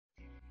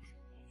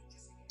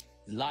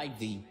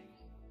lively.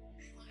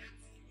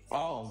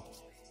 Oh,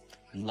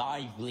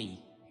 lively.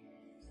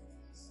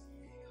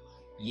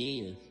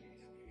 Yeah,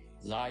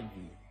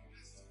 lively.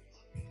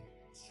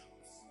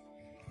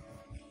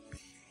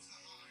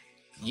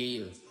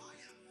 Yeah,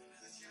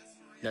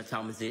 that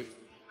time is it.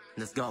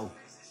 Let's go.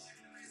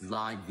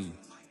 Lively.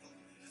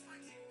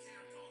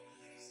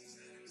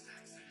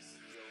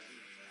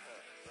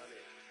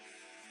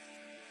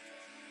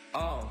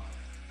 Oh,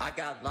 I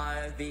got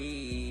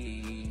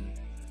lively.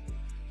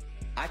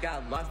 I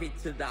got lively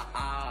to the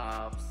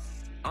ops.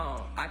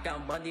 I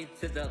got money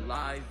to the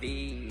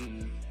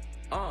lively.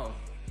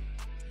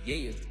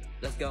 Yeah,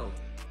 let's go.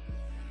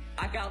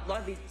 I got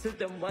lively to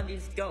the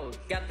money's go.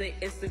 Got the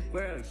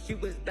Instagram, she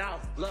was down,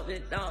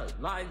 loving up.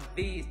 Live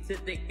V to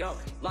the go.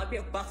 Live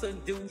your boss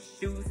and do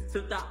shoes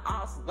to the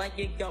ops, let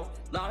it go.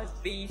 Live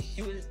V,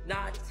 she was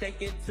not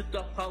taken to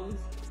the post.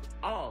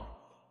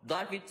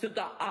 Live to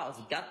the ops,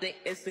 got the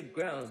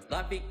Instagram.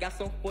 Live got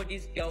some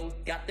 40s go.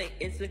 Got the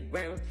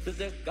Instagram to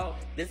the go.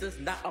 This is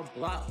not a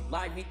block.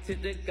 Live to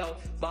the go.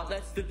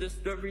 Ballers to the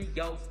story,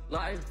 yo.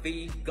 Live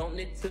V, going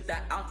into the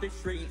out the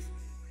streets.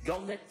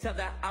 Gonna tell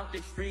that out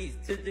the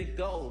streets to the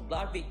go.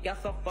 Lively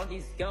got some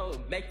funnies go.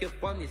 Make it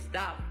funny,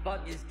 stop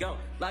funnies go.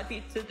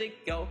 Lively to the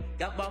go.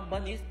 Got my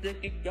money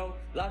sticking go.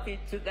 Lively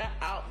to the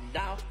out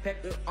now.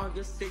 Pepper on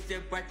the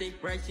season, birthday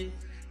brunches.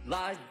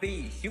 Live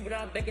B, she when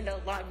I'm making a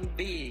live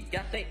B.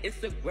 Got the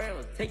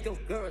Instagram, take your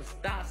girl,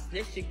 stop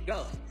snitching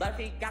go.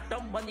 Lively got the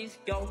money's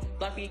go.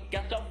 Lively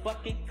got the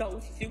fucking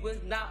coast. She was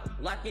not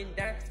liking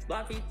that.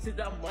 Lively to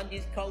the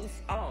money's coast.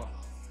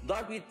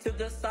 Lively to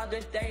the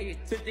Saturday,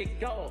 to the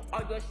go.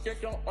 All your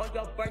shit on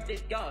your birthday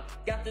go.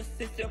 Got the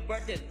sister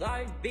birthday,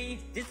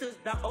 Lively, this is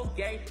not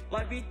okay.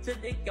 Lively to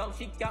the go,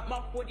 she got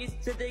my 40s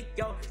to the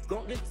go.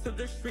 Going to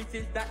the streets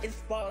is that is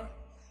far.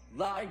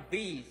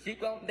 Lively, she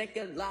gon' make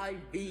it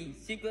lively.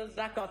 She goes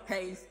like a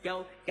pace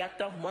go. Got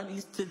the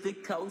monies to the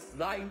coast.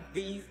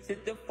 Lively to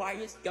the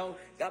fires go.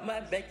 Got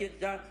my bacon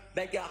done,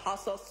 bacon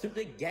hustle to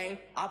the game.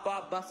 I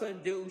bought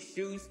some new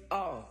shoes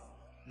on.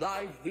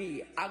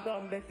 Lively, I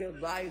gon' make it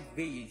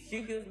lively.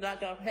 She goes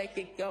not gonna make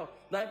it go.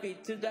 Lively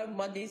to the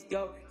monies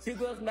go. She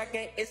goes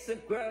making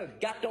Instagram.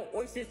 Got the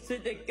oysters to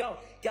the go.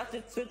 Got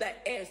it to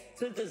the S,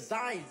 to the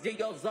sign.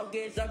 Zero,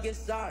 zuggy,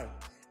 sign.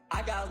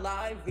 I got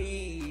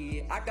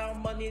lively. I got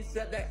money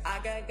to the,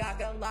 I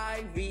got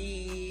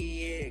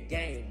lively.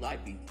 Game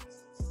lively.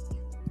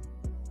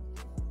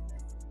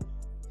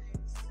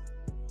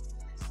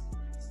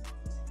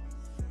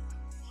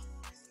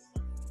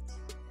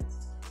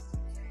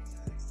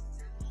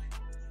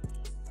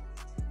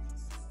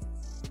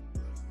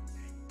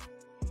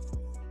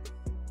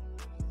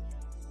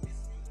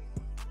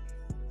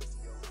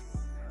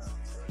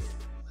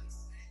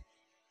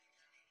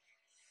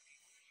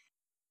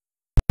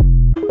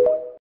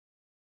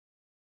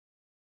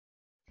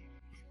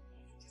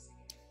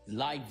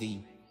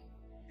 Lively.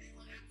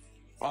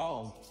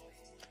 Oh,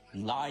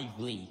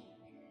 lively.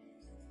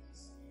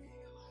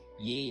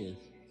 Yeah,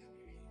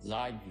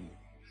 lively.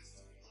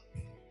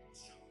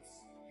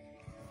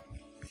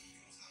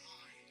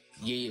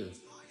 Yeah,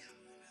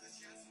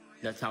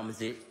 that time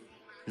is it.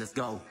 Let's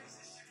go.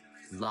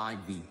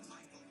 Lively.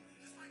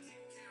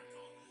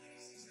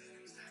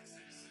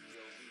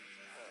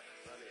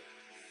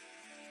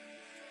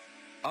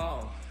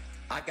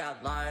 I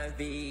got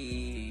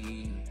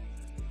lively.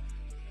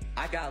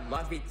 I got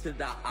lively to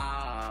the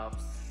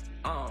ops.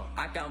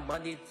 I got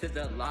money to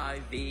the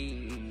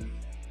lively.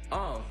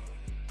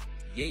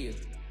 Yeah,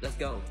 let's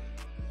go.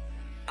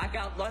 I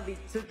got lively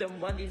to the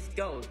money's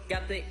go.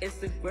 Got the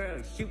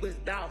Instagram, she was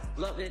down,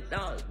 loving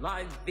up.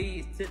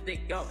 Lively to the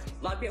go.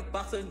 Live your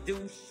boss and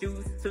do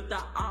shoes to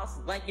the ops,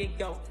 let it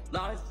go.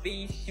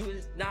 Lively, she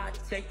was not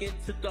taken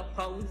to the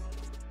post.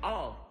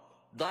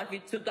 Lively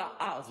to the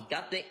ops,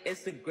 got the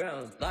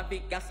Instagram.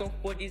 Lively got some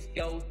 40s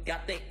go.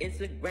 Got the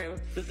Instagram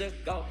to the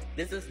go.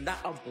 This is not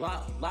a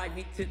block.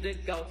 Lively to the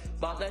go.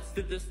 Ballers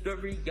to the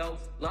story, yo.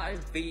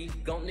 Lively,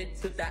 going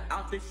into the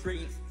out the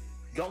streets.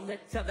 Gonna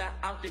tell that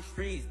out the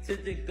streets to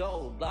the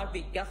go.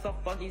 Lively got some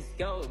funnies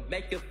go.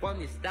 Make it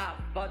funny, stop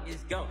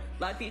funnies go.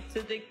 Lively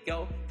to the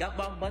go. Got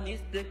my money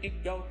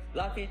sticking go.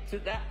 Lively to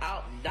the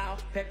out now.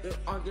 Pepper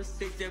on the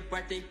season,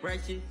 birthday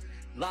brunches.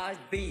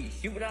 Lively,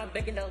 she when I'm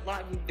making a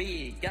lively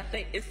B. Got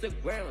the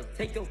Instagram,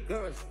 take your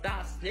girl,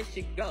 stop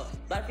snitching go.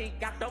 Lively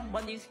got the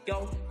money's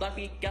go.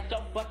 Lively got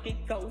the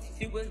fucking coast.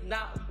 She was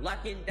not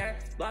liking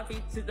that.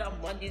 Lively to the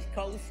money's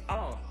coast.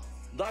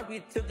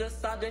 Lively to the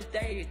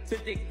Saturday, to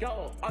the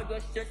go. All your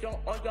shit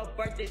on your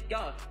birthday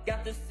go.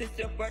 Got the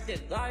sister birthday,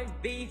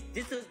 Lively,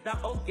 this is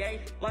not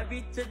okay.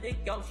 Lively to the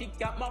go, she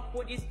got my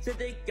 40s to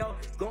the go.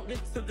 Going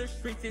to the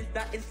streets is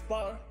that is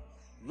far.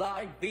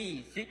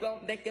 Lively, she gon'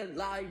 make it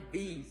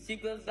lively. She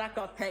goes like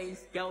a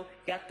pace go.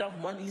 Got the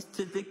monies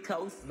to the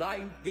coast.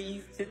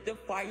 Lively to the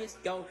fires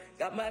go.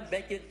 Got my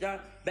bacon done,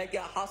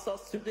 bacon hustle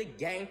to the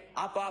game.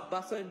 I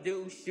bought some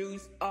new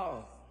shoes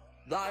on.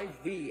 Live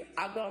V,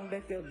 I gon'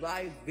 make it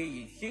live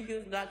V. She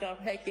was not gonna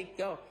make it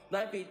go.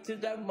 Live V to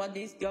the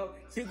money's go.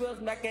 She was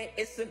making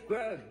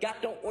Instagram.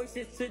 Got the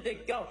oysters to the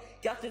go.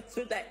 Got it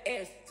to the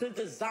S, to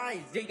the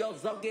signs. Yo,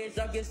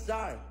 zuggy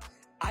sign.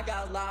 I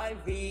got live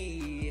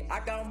V. I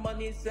got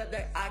money set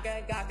there.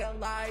 I got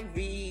live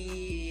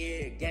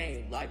V.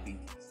 Game live V.